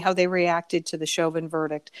we see how they reacted to the Chauvin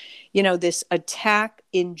verdict, this attack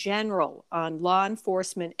in general on law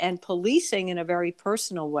enforcement and policing in a very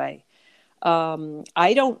personal way,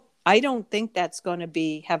 I don't think that's going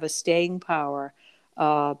to have a staying power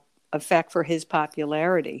effect for his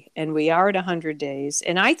popularity. And we are at 100 days.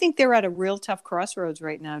 And I think they're at a real tough crossroads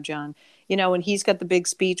right now, John. And he's got the big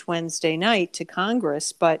speech Wednesday night to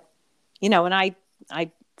Congress, but and I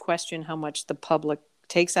question how much the public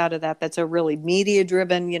takes out of that. That's a really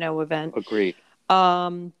media-driven, event. Agreed.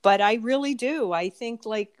 But I really do. I think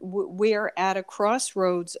like we're at a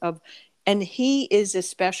crossroads of, and he is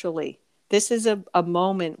especially this is a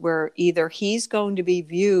moment where either he's going to be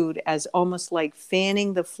viewed as almost like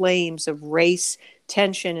fanning the flames of race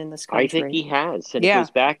tension in this country. I think he has. And it goes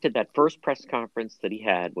back to that first press conference that he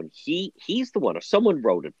had when he's the one, or someone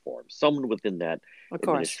wrote it for him, someone within that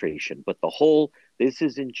administration. But the whole, this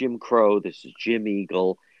isn't Jim Crow, this is Jim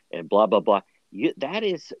Eagle, and blah, blah, blah. That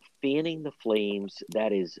is fanning the flames.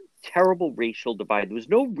 That is terrible racial divide. There was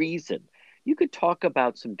no reason. You could talk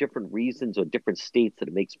about some different reasons or different states that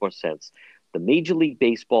it makes more sense. The Major League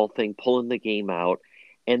Baseball thing, pulling the game out.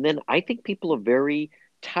 And then I think people are very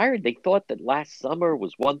tired. They thought that last summer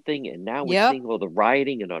was one thing, and now we're seeing all the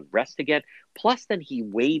rioting and unrest again. Plus, then he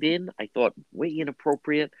weighed in, I thought, way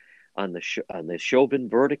inappropriate on the Chauvin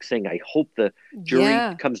verdict, saying, I hope the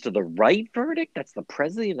jury comes to the right verdict. That's the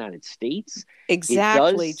president of the United States.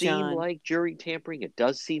 Exactly, it does seem like jury tampering. It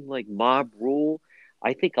does seem like mob rule.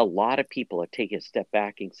 I think a lot of people are taking a step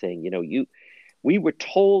back and saying, we were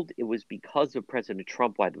told it was because of President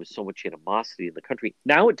Trump why there was so much animosity in the country.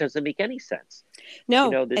 Now it doesn't make any sense.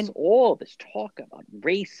 No, all this talk about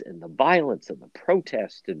race and the violence and the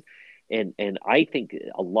protest and I think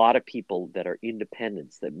a lot of people that are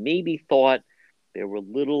independents that maybe thought they were a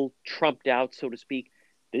little trumped out, so to speak.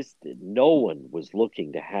 No one was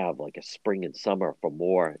looking to have like a spring and summer for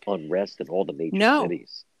more unrest in all the major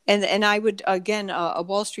cities. And I would, again, a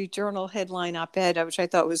Wall Street Journal headline op-ed, which I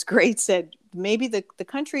thought was great, said maybe the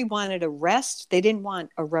country wanted a rest. They didn't want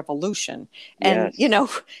a revolution. And,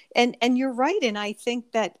 and you're right. And I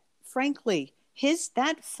think that, frankly,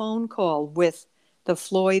 that phone call with the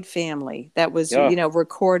Floyd family that was,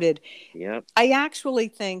 recorded. Yeah. I actually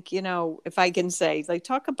think, if I can say, like,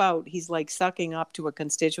 talk about he's like sucking up to a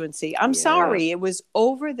constituency. I'm sorry. It was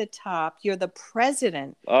over the top. You're the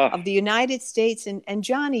president of the United States. And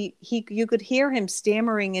Johnny, you could hear him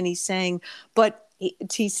stammering and he's saying,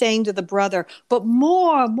 he's saying to the brother, but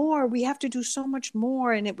more, we have to do so much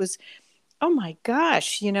more. And it was, oh my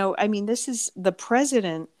gosh, this is the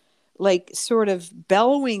president, like sort of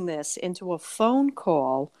bellowing this into a phone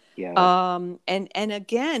call. Yeah. And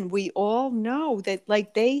again, we all know that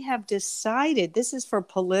like they have decided this is for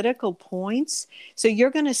political points. So you're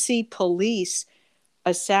going to see police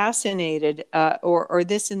assassinated or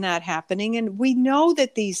this and that happening. And we know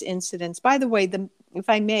that these incidents, by the way, if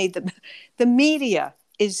I may, the media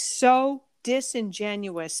is so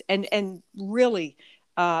disingenuous and really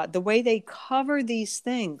the way they cover these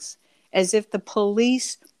things as if the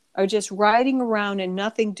police are just riding around and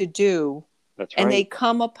nothing to do. That's and right. They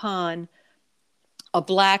come upon a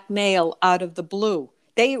black male out of the blue.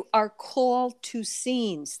 They are called to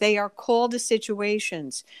scenes. They are called to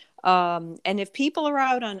situations. And if people are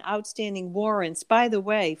out on outstanding warrants, by the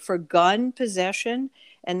way, for gun possession,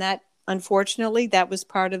 and that, unfortunately, that was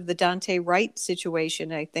part of the Dante Wright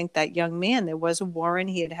situation. I think that young man, there was a warrant.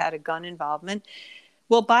 He had a gun involvement.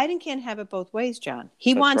 Well, Biden can't have it both ways, John.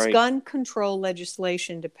 He wants gun control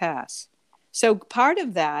legislation to pass. So part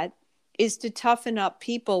of that is to toughen up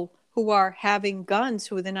people who are having guns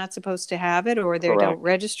who they're not supposed to have it or they don't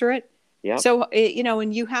register it. Yeah. So,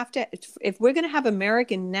 and you have to, if we're going to have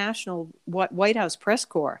American National White House Press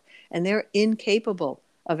Corps, and they're incapable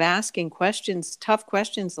of asking questions, tough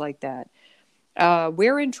questions like that,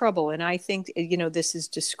 we're in trouble. And I think, this is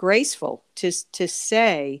disgraceful to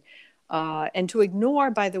say, and to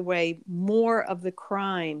ignore, by the way, more of the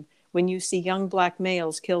crime when you see young black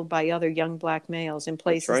males killed by other young black males in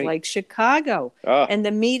places like Chicago. And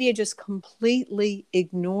the media just completely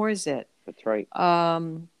ignores it. That's right.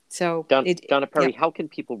 So, Donna Perry, how can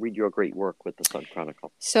people read your great work with the Sun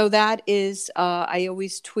Chronicle? So that is, I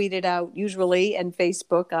always tweet it out usually, and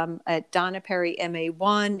Facebook. I'm at Donna Perry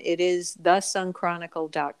MA1. It is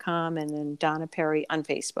thesunchronicle.com, and then Donna Perry on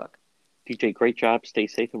Facebook. DJ, great job. Stay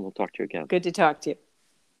safe, and we'll talk to you again. Good to talk to you.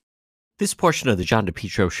 This portion of the John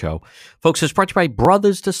DePietro Show, folks, is brought to you by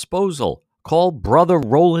Brothers Disposal. Call Brother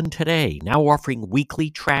Roland today, now offering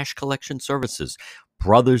weekly trash collection services.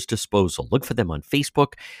 Brothers Disposal. Look for them on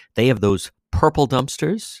Facebook. They have those purple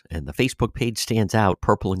dumpsters, and the Facebook page stands out,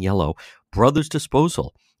 purple and yellow. Brothers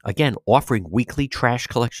Disposal. Again, offering weekly trash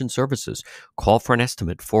collection services. Call for an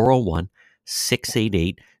estimate,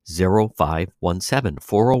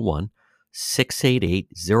 401-688-0517.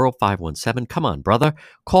 401-688-0517. Come on, brother.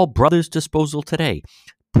 Call Brothers Disposal today.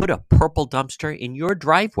 Put a purple dumpster in your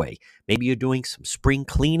driveway. Maybe you're doing some spring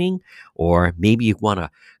cleaning, or maybe you want to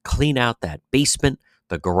clean out that basement,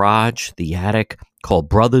 the garage, the attic. Call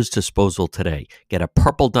Brothers Disposal today. Get a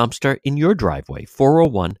purple dumpster in your driveway.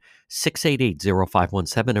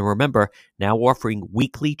 401-688-0517. And remember, now offering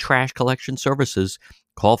weekly trash collection services.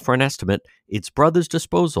 Call for an estimate. It's Brothers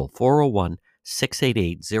Disposal,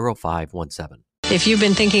 401-688-0517. If you've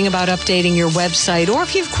been thinking about updating your website, or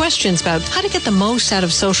if you have questions about how to get the most out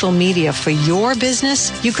of social media for your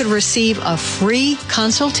business, you could receive a free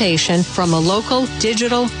consultation from a local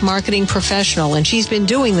digital marketing professional, and she's been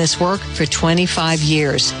doing this work for 25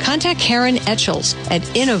 years. Contact Karen Etchels at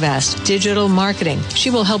Innovast Digital Marketing. She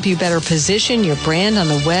will help you better position your brand on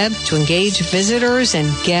the web to engage visitors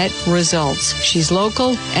and get results. She's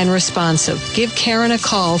local and responsive. Give Karen a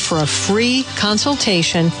call for a free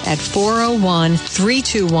consultation at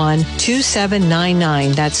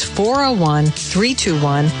 401-321-2799. That's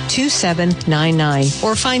 401-321-2799.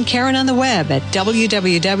 Or find Karen on the web at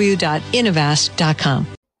www.innovast.com.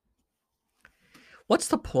 What's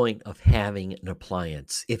the point of having an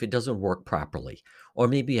appliance if it doesn't work properly? Or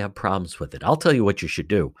maybe you have problems with it? I'll tell you what you should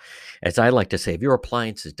do. As I like to say, if your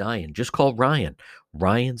appliance is dying, just call Ryan.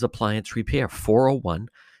 Ryan's Appliance Repair,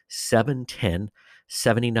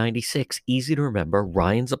 401-710-7096. Easy to remember,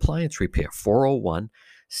 Ryan's Appliance Repair,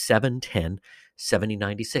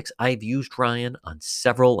 401-710-7096. I've used Ryan on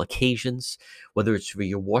several occasions, whether it's for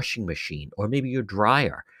your washing machine or maybe your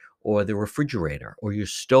dryer or the refrigerator or your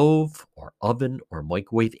stove or oven or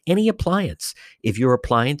microwave, any appliance. If your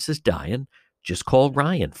appliance is dying, just call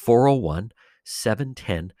Ryan,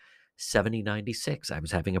 401-710-7096. I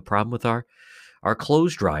was having a problem with our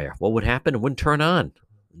clothes dryer. What would happen? It wouldn't turn on.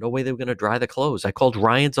 No way they were going to dry the clothes. I called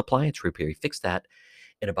Ryan's Appliance Repair. He fixed that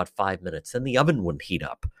in about 5 minutes. Then the oven wouldn't heat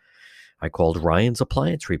up. I called Ryan's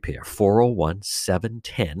Appliance Repair,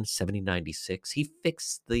 401-710-7096. He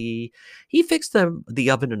fixed the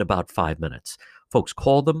oven in about 5 minutes. Folks,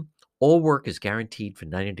 call them. All work is guaranteed for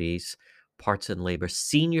 90 days. Parts and labor.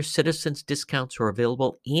 Senior citizens discounts are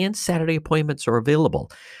available and Saturday appointments are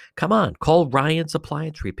available. Come on, call Ryan's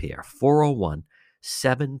Appliance Repair,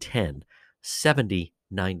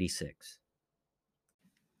 401-710-7096.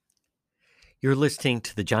 You're listening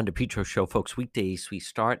to the John DePietro Show, folks. Weekdays, we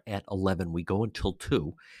start at 11. We go until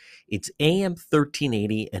 2. It's AM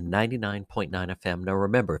 1380 and 99.9 FM. Now,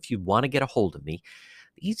 remember, if you want to get a hold of me,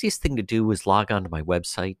 the easiest thing to do is log on to my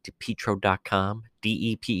website, depetro.com,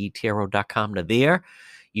 DEPETRO.com. Now, there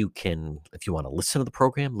you can, if you want to listen to the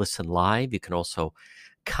program, listen live. You can also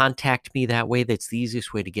contact me that way. That's the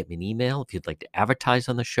easiest way to get me an email if you'd like to advertise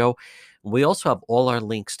on the show. We also have all our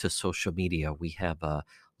links to social media. We have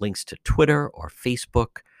links to Twitter or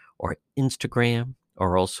Facebook or Instagram,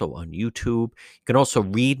 or also on YouTube. You can also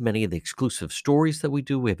read many of the exclusive stories that we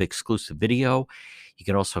do. We have exclusive video. You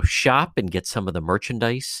can also shop and get some of the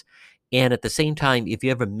merchandise. And at the same time, if you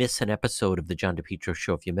ever miss an episode of the John DePietro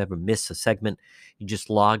Show, if you ever miss a segment, you just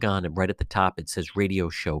log on and right at the top it says radio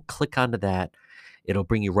show. Click onto that. It'll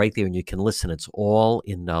bring you right there and you can listen. It's all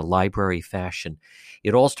in library fashion.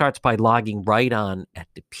 It all starts by logging right on at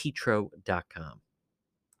depetro.com.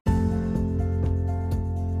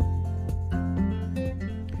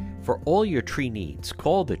 For all your tree needs,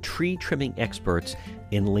 call the tree trimming experts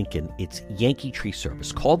in Lincoln. It's Yankee Tree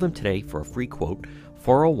Service. Call them today for a free quote,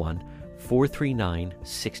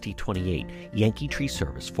 401-439-6028. Yankee Tree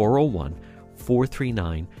Service,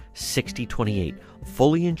 401-439-6028.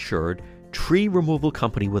 Fully insured tree removal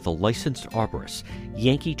company with a licensed arborist.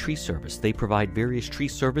 Yankee Tree Service. They provide various tree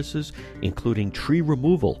services, including tree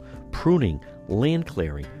removal, pruning, land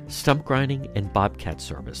clearing, stump grinding, and bobcat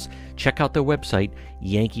service. Check out their website,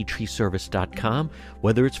 yankeetreeservice.com.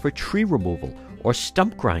 Whether it's for tree removal or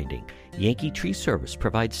stump grinding, Yankee Tree Service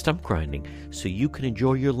provides stump grinding so you can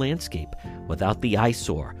enjoy your landscape without the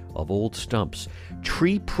eyesore of old stumps.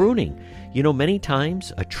 Tree pruning. You know, many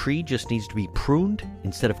times a tree just needs to be pruned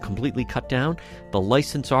instead of completely cut down. The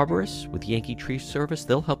licensed arborists with Yankee Tree Service,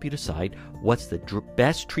 they'll help you decide what's the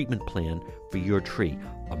best treatment plan for your tree.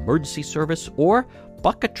 Emergency service or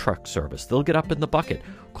bucket truck service. They'll get up in the bucket.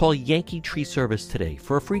 Call Yankee Tree Service today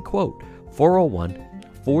for a free quote,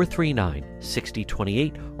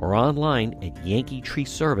 401-439-6028, or online at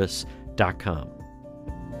yankeetreeservice.com.